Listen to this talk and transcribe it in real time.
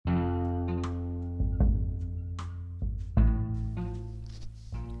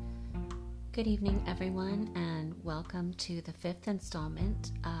Good evening, everyone, and welcome to the fifth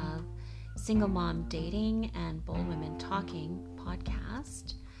installment of Single Mom Dating and Bold Women Talking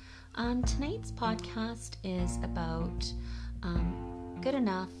podcast. Tonight's podcast is about good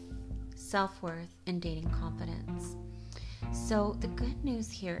enough, self-worth, and dating confidence. So the good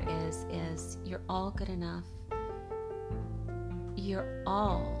news here is you're all good enough. You're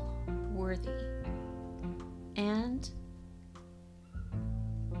all worthy. And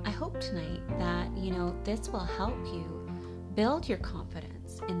I hope tonight that, this will help you build your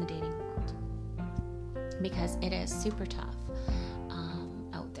confidence in the dating world, because it is super tough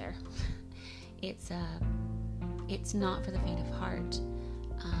out there. It's not for the faint of heart.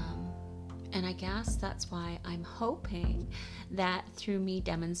 And I guess that's why I'm hoping that through me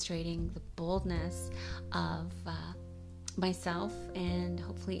demonstrating the boldness of myself, and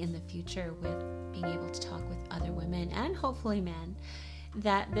hopefully in the future with being able to talk with other women and hopefully men,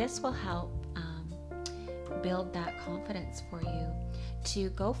 that this will help build that confidence for you to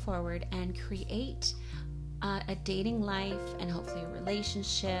go forward and create a dating life and hopefully a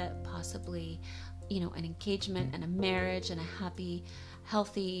relationship, possibly, an engagement and a marriage and a happy,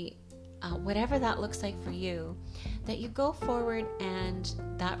 healthy, whatever that looks like for you, that you go forward and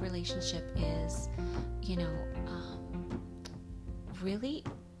that relationship is, really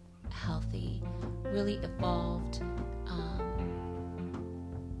healthy, really evolved,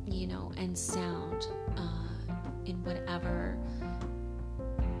 and sound in whatever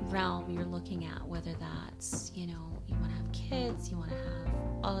realm you're looking at, whether that's, you want to have kids, you want to have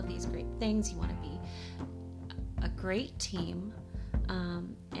all of these great things, you want to be a great team,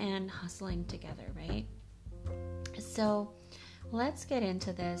 and hustling together, right? So let's get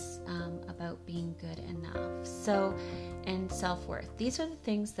into this about being good enough. So, and self-worth. These are the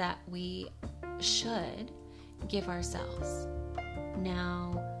things that we should give ourselves.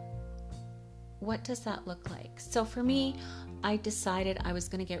 Now, what does that look like? So for me, I decided I was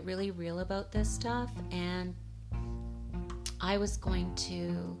going to get really real about this stuff, and I was going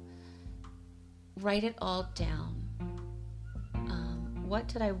to write it all down. What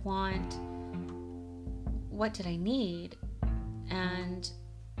did I want? What did I need? And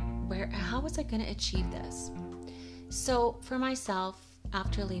how was I going to achieve this? So for myself,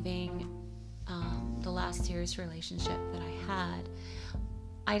 after leaving the last serious relationship that I had,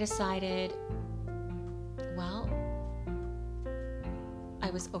 I decided, I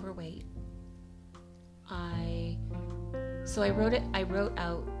was overweight. So I wrote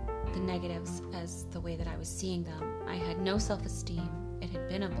out the negatives as the way that I was seeing them. I had no self-esteem. It had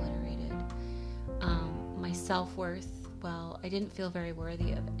been obliterated. My self-worth, I didn't feel very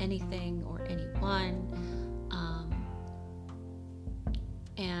worthy of anything or anyone.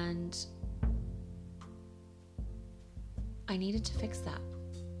 And I needed to fix that.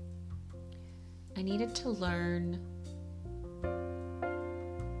 I needed to learn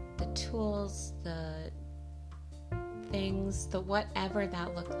the tools, the things, the whatever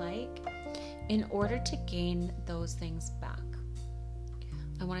that looked like, in order to gain those things back.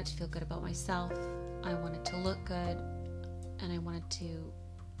 I wanted to feel good about myself. I wanted to look good, and I wanted to,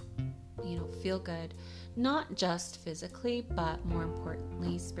 feel good, not just physically, but more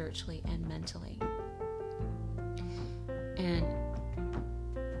importantly, spiritually and mentally. And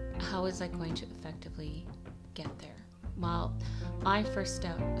how was I going to effectively get there? Well, I first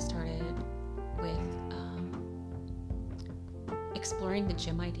started with exploring the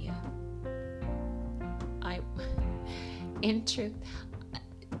gym idea. In truth,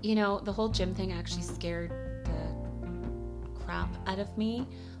 the whole gym thing actually scared the crap out of me.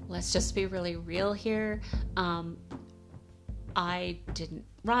 Let's just be really real here. I didn't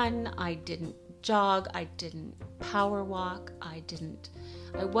run, I didn't jog, I didn't power walk, I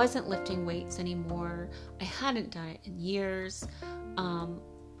wasn't lifting weights anymore. I hadn't done it in years.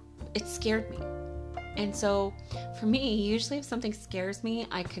 It scared me. And so for me, usually if something scares me,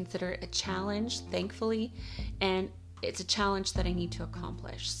 I consider it a challenge, thankfully, and it's a challenge that I need to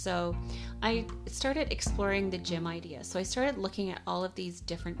accomplish. So I started exploring the gym idea. So I started looking at all of these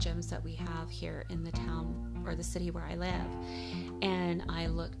different gyms that we have here in the town or the city where I live. And I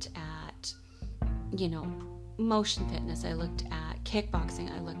looked at, motion fitness. I looked at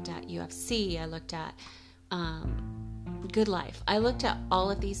kickboxing. I looked at UFC. I looked at Good Life. I looked at all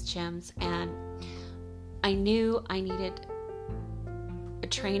of these gyms, and I knew I needed a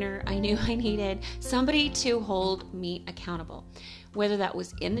trainer. I knew I needed somebody to hold me accountable, whether that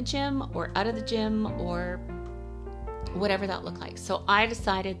was in the gym or out of the gym or whatever that looked like. So I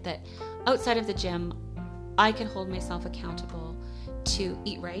decided that outside of the gym, I could hold myself accountable to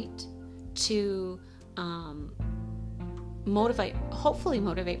eat right, to hopefully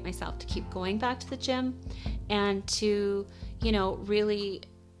motivate myself to keep going back to the gym and to, really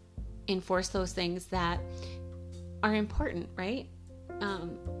enforce those things that are important, right?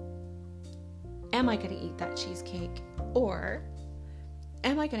 Am I going to eat that cheesecake, or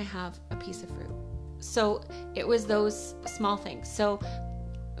am I going to have a piece of fruit? So it was those small things. So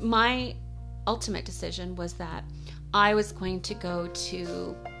my ultimate decision was that I was going to go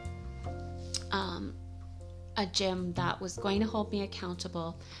to a gym that was going to hold me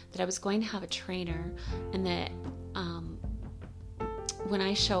accountable, that I was going to have a trainer, and that when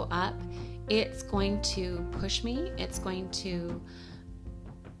I show up, it's going to push me. It's going to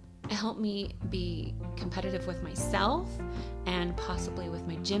help me be competitive with myself and possibly with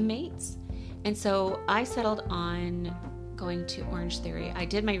my gym mates. And so I settled on going to Orange Theory. I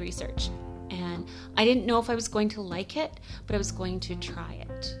did my research, and I didn't know if I was going to like it, but I was going to try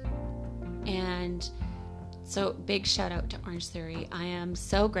it. And so big shout out to Orange Theory. I am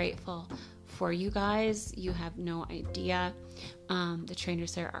so grateful for you guys. You have no idea. The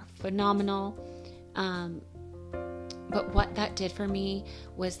trainers there are phenomenal. But what that did for me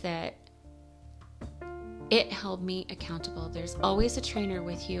was that it held me accountable. There's always a trainer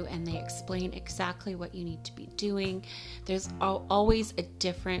with you, and they explain exactly what you need to be doing. There's always a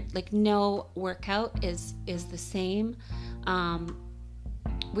different, no workout is the same,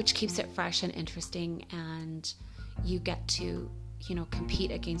 which keeps it fresh and interesting, and you get to,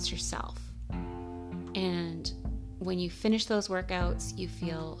 compete against yourself. And when you finish those workouts, you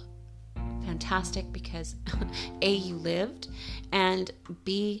feel fantastic because A, you lived, and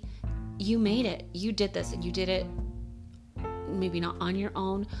B, you made it. You did this, and you did it maybe not on your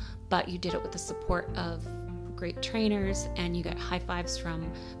own, but you did it with the support of great trainers, and you get high fives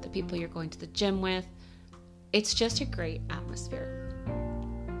from the people you're going to the gym with. It's just a great atmosphere.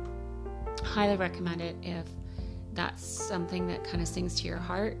 Highly recommend it if that's something that kind of sings to your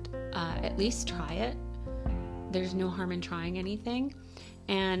heart. At least try it. There's no harm in trying anything.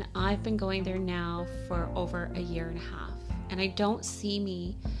 And I've been going there now for over a year and a half, and I don't see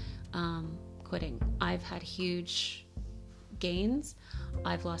me quitting. I've had huge gains.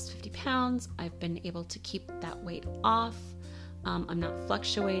 I've lost 50 pounds. I've been able to keep that weight off. I'm not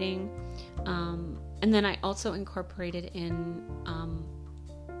fluctuating. And then I also incorporated in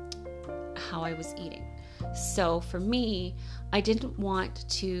how I was eating. So for me, I didn't want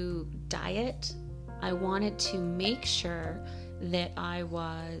to diet. I wanted to make sure that I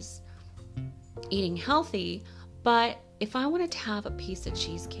was eating healthy, but if I wanted to have a piece of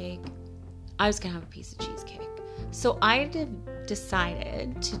cheesecake, I was going to have a piece of cheesecake. So I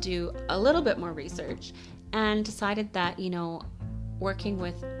decided to do a little bit more research and decided that, working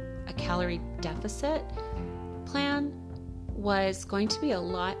with a calorie deficit plan was going to be a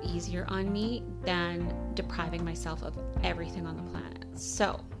lot easier on me than depriving myself of everything on the planet.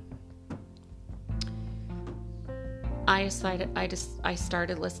 So I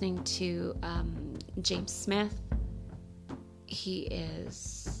started listening to James Smith. He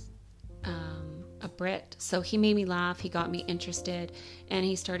is a Brit, so he made me laugh. He got me interested, and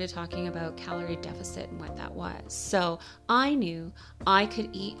he started talking about calorie deficit and what that was. So I knew I could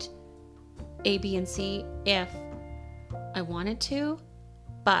eat A, B, and C if I wanted to,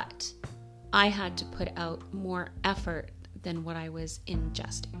 but I had to put out more effort than what I was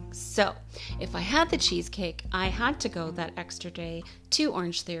ingesting. So if I had the cheesecake, I had to go that extra day to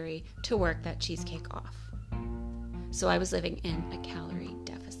Orange Theory to work that cheesecake off. So I was living in a calorie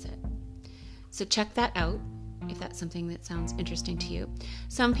deficit. So check that out if that's something that sounds interesting to you.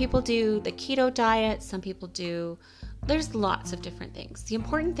 Some people do the keto diet. Some people there's lots of different things. The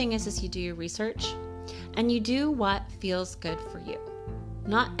important thing is you do your research and you do what feels good for you,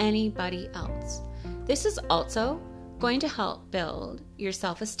 not anybody else. This is also going to help build your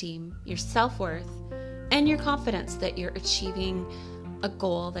self-esteem, your self-worth, and your confidence that you're achieving a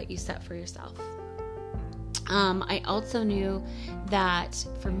goal that you set for yourself. I also knew that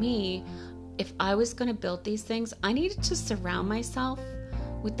for me, if I was going to build these things, I needed to surround myself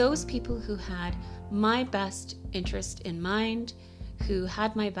with those people who had my best interest in mind, who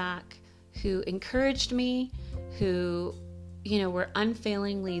had my back, who encouraged me, who, were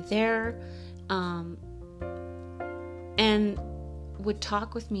unfailingly there, and would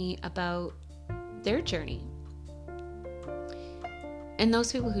talk with me about their journey. And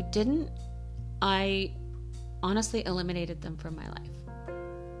those people who didn't, I honestly eliminated them from my life.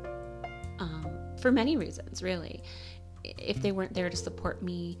 For many reasons, really. If they weren't there to support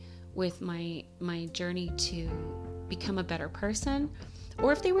me with my journey to become a better person,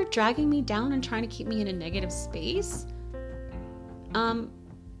 or if they were dragging me down and trying to keep me in a negative space, I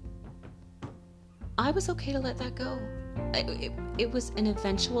was okay to let that go. it was an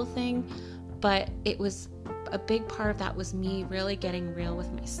eventual thing, but it was a big part of that was me really getting real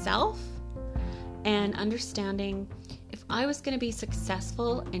with myself and understanding if I was going to be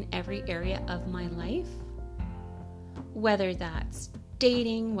successful in every area of my life, whether that's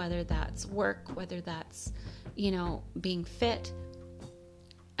dating, whether that's work, whether that's, being fit,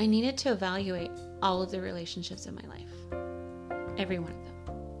 I needed to evaluate all of the relationships in my life, every one of them.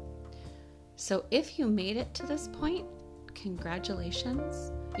 So if you made it to this point,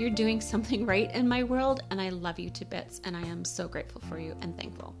 congratulations. You're doing something right in my world, and I love you to bits, and I am so grateful for you and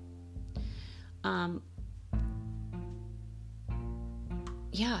thankful.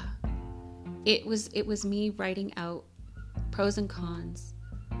 It was me writing out pros and cons,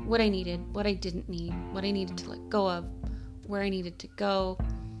 what I needed, what I didn't need, what I needed to let go of, where I needed to go,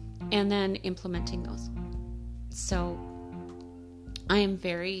 and then implementing those. So I am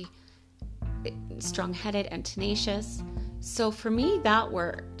very strong-headed and tenacious. So for me, that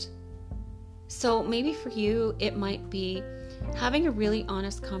worked. So maybe for you, it might be having a really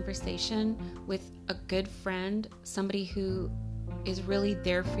honest conversation with a good friend, somebody who is really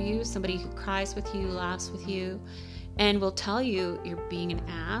there for you, somebody who cries with you, laughs with you, and will tell you you're being an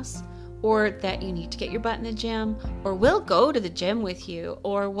ass, or that you need to get your butt in the gym, or will go to the gym with you,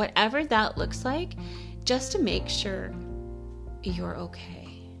 or whatever that looks like, just to make sure you're okay.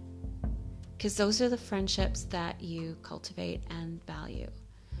 Because those are the friendships that you cultivate and value,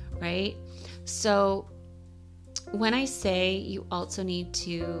 right? So when I say you also need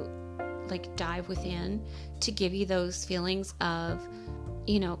to dive within to give you those feelings of,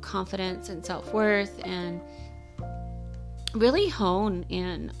 confidence and self-worth, and really hone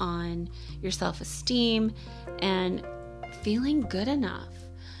in on your self-esteem and feeling good enough,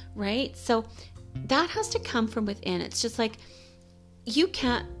 right? So that has to come from within. It's just you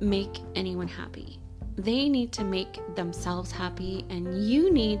can't make anyone happy. They need to make themselves happy, and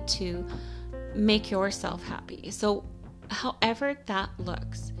you need to make yourself happy. So however that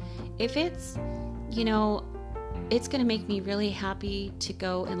looks, if it's, it's going to make me really happy to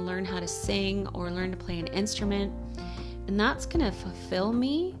go and learn how to sing or learn to play an instrument, and that's going to fulfill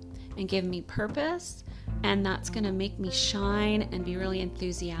me and give me purpose, and that's going to make me shine and be really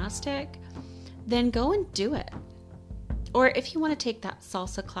enthusiastic, then go and do it. Or if you want to take that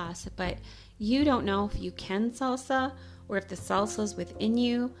salsa class, but you don't know if you can salsa or if the salsa is within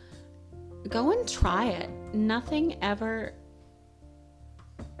you, go and try it. Nothing ever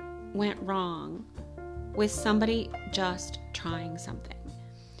went wrong with somebody just trying something.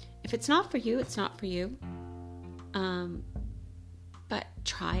 If it's not for you, it's not for you. But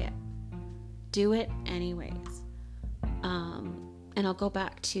try it. Do it anyways. And I'll go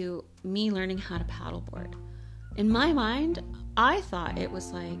back to me learning how to paddleboard. In my mind, I thought it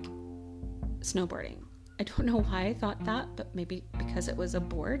was like snowboarding. I don't know why I thought that, but maybe because it was a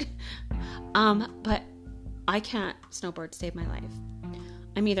board. But I can't snowboard to save my life.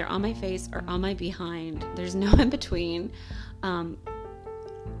 I'm either on my face or on my behind. There's no in between.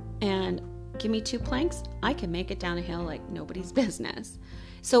 And give me 2 planks, I can make it down a hill like nobody's business.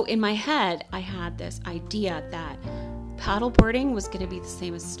 So in my head, I had this idea that paddleboarding was going to be the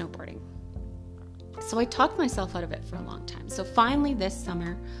same as snowboarding. So I talked myself out of it for a long time. So finally this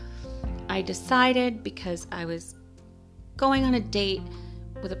summer, I decided, because I was going on a date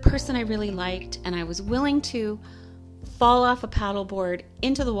with a person I really liked, and I was willing to fall off a paddleboard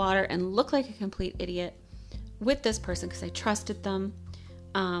into the water and look like a complete idiot with this person because I trusted them.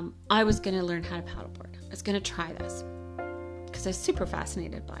 I was going to learn how to paddleboard. I was going to try this because I was super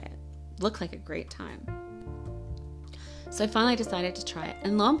fascinated by it. Looked like a great time. So I finally decided to try it.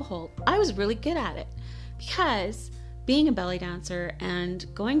 And lo and behold, I was really good at it because being a belly dancer and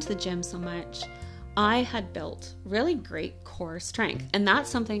going to the gym so much, I had built really great core strength. And that's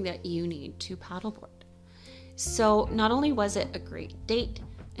something that you need to paddleboard. So not only was it a great date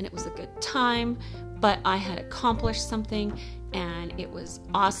and it was a good time, but I had accomplished something and it was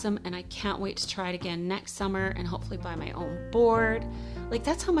awesome, and I can't wait to try it again next summer and hopefully buy my own board.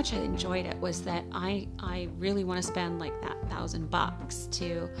 That's how much I enjoyed it, was that I really want to spend that $1,000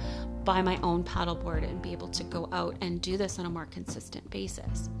 to buy my own paddleboard and be able to go out and do this on a more consistent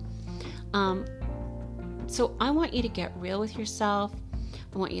basis. So I want you to get real with yourself.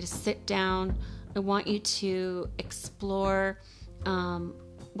 I want you to sit down. I want you to explore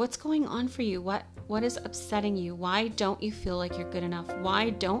what's going on for you. What is upsetting you? Why don't you feel like you're good enough? Why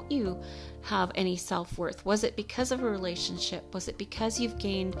don't you have any self-worth? Was it because of a relationship? Was it because you've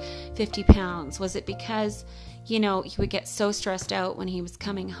gained 50 pounds? Was it because, you would get so stressed out when he was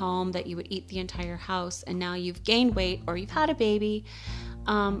coming home that you would eat the entire house, and now you've gained weight or you've had a baby?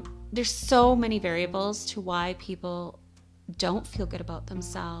 There's so many variables to why people don't feel good about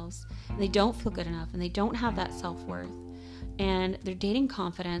themselves, and they don't feel good enough, and they don't have that self-worth, and their dating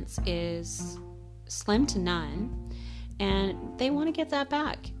confidence is slim to none, and they want to get that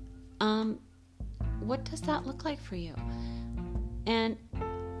back. What does that look like for you? And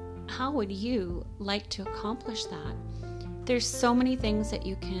how would you like to accomplish that? There's so many things that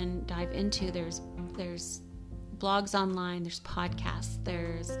you can dive into. There's blogs online, there's podcasts,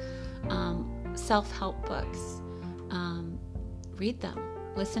 there's self-help books. Read them,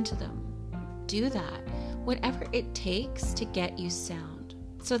 listen to them, do that, whatever it takes to get you sound.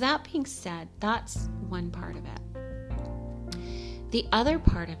 So that being said, that's one part of it. The other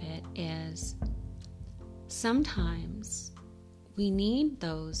part of it is sometimes we need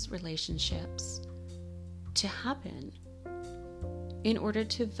those relationships to happen in order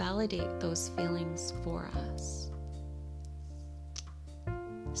to validate those feelings for us.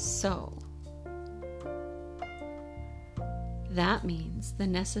 So that means the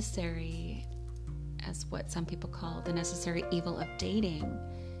necessary, as what some people call the necessary evil of dating,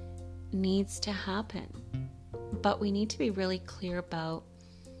 needs to happen. But we need to be really clear about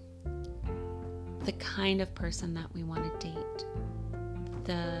the kind of person that we want to date,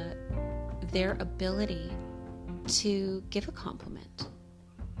 their ability to give a compliment,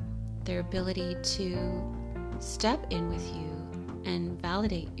 their ability to step in with you and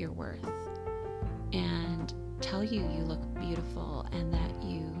validate your worth and tell you look beautiful and that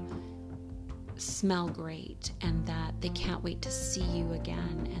you smell great and that they can't wait to see you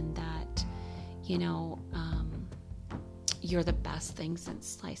again and that, you're the best thing since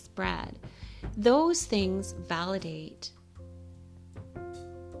sliced bread. Those things validate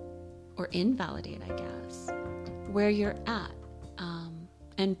or invalidate, I guess, where you're at,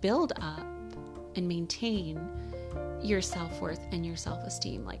 and build up and maintain your self-worth and your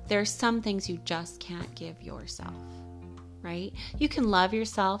self-esteem. Like, there's some things you just can't give yourself, right? You can love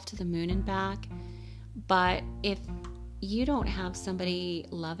yourself to the moon and back, but if you don't have somebody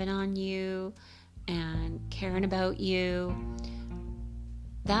loving on you and caring about you,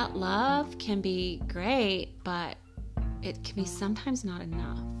 that love can be great, but it can be sometimes not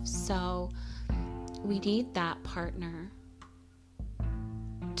enough. So we need that partner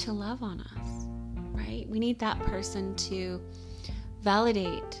to love on us, right? We need that person to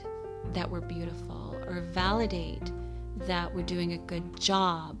validate that we're beautiful, or validate that we're doing a good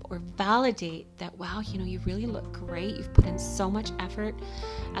job, or validate that, wow, you really look great. You've put in so much effort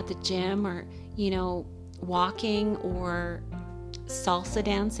at the gym, or, walking or salsa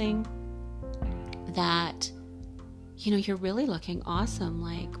dancing, that, you're really looking awesome.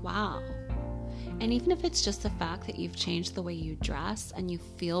 Like, wow. And even if it's just the fact that you've changed the way you dress and you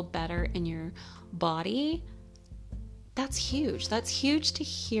feel better in your body, that's huge. That's huge to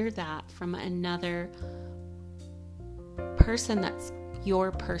hear that from another person that's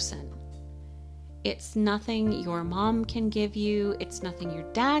your person. It's nothing your mom can give you. It's nothing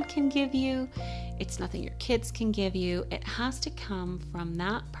your dad can give you. It's nothing your kids can give you. It has to come from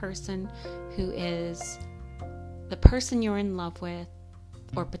that person who is the person you're in love with,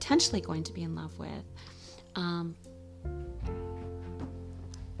 or potentially going to be in love with.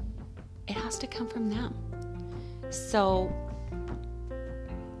 It has to come from them. So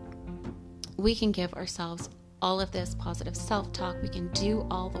we can give ourselves all of this positive self-talk. We can do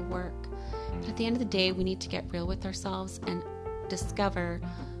all the work. But at the end of the day, we need to get real with ourselves and discover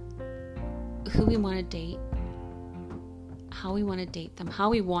who we want to date, how we want to date them, how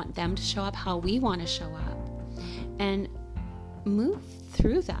we want them to show up, how we want to show up, and move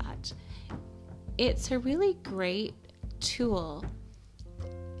through that. It's a really great tool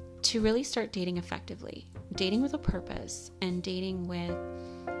to really start dating effectively, dating with a purpose, and dating with,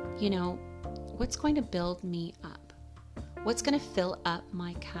 what's going to build me up, what's going to fill up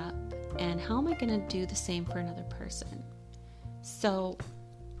my cup, and how am I going to do the same for another person. So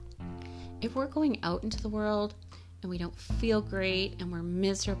if we're going out into the world and we don't feel great and we're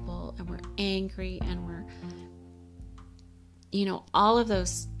miserable and we're angry and we're, all of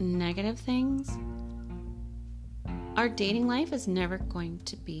those negative things, our dating life is never going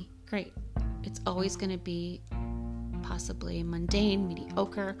to be great. It's always going to be possibly mundane,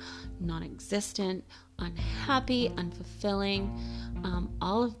 mediocre, non-existent, unhappy, unfulfilling,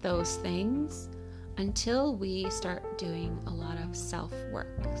 all of those things, until we start doing a lot of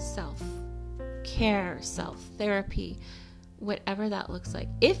self-work, self-care, self-therapy, whatever that looks like.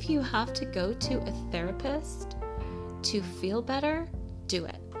 If you have to go to a therapist to feel better, do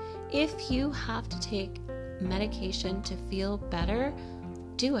it. If you have to take medication to feel better,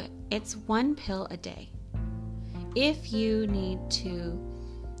 do it. It's 1 pill a day. If you need to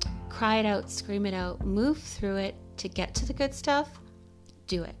cry it out, scream it out, move through it, to get to the good stuff,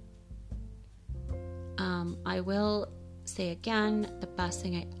 do it. I will say again, the best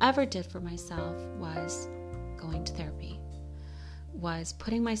thing I ever did for myself was going to therapy, was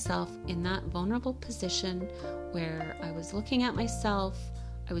putting myself in that vulnerable position where I was looking at myself,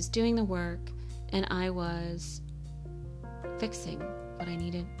 I was doing the work, and I was fixing what I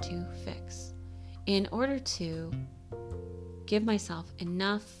needed to fix in order to give myself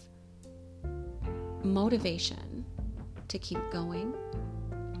enough motivation to keep going,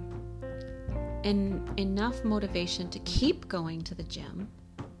 and enough motivation to keep going to the gym,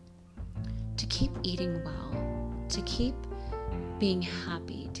 to keep eating well, to keep being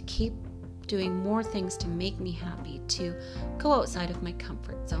happy, to keep doing more things to make me happy, to go outside of my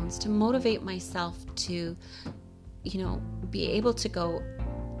comfort zones, to motivate myself to, be able to go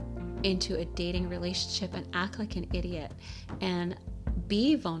into a dating relationship and act like an idiot and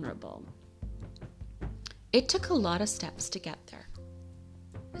be vulnerable. It took a lot of steps to get there.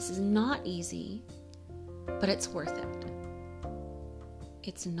 This is not easy, but it's worth it.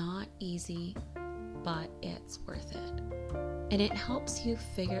 It's not easy, but it's worth it. And it helps you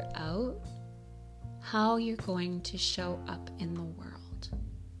figure out how you're going to show up in the world.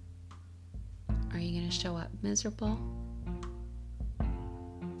 Are you going to show up miserable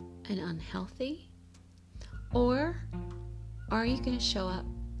and unhealthy? Or are you going to show up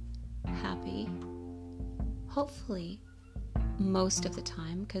happy? Hopefully, most of the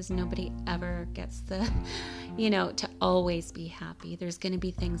time, because nobody ever gets to always be happy. There's going to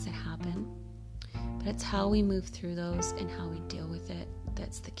be things that happen, but it's how we move through those and how we deal with it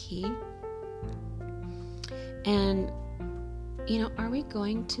that's the key. And, are we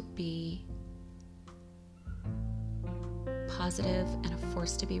going to be positive and a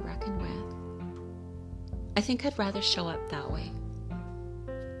force to be reckoned with? I think I'd rather show up that way.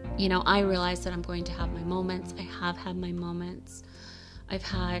 I realize that I'm going to have my moments. I have had my moments. I've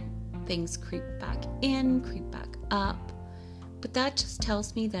had things creep back in, creep back up. But that just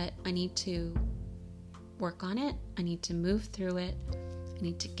tells me that I need to work on it. I need to move through it. I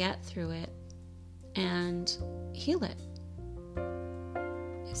need to get through it and heal it.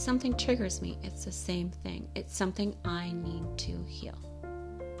 If something triggers me, it's the same thing. It's something I need to heal.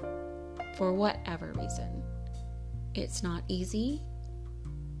 For whatever reason. It's not easy,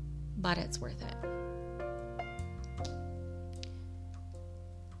 but it's worth it.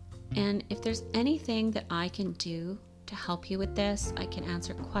 And if there's anything that I can do to help you with this, I can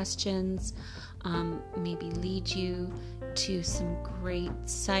answer questions, maybe lead you to some great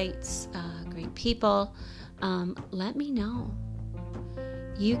sites, great people, let me know.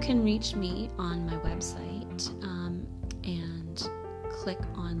 You can reach me on my website and click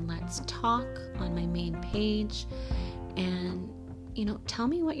on Let's Talk on my main page and tell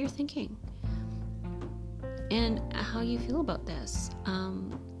me what you're thinking and how you feel about this,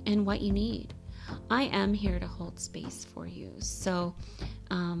 and what you need. I am here to hold space for you. So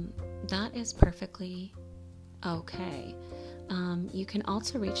that is perfectly okay. You can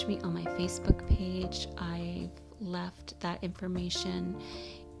also reach me on my Facebook page. I've left that information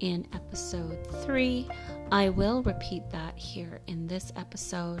in episode 3. I will repeat that here in this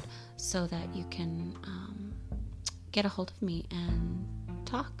episode so that you can get a hold of me and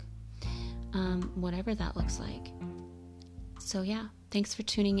talk, whatever that looks like. So yeah, thanks for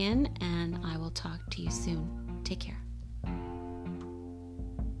tuning in, and I will talk to you soon. Take care.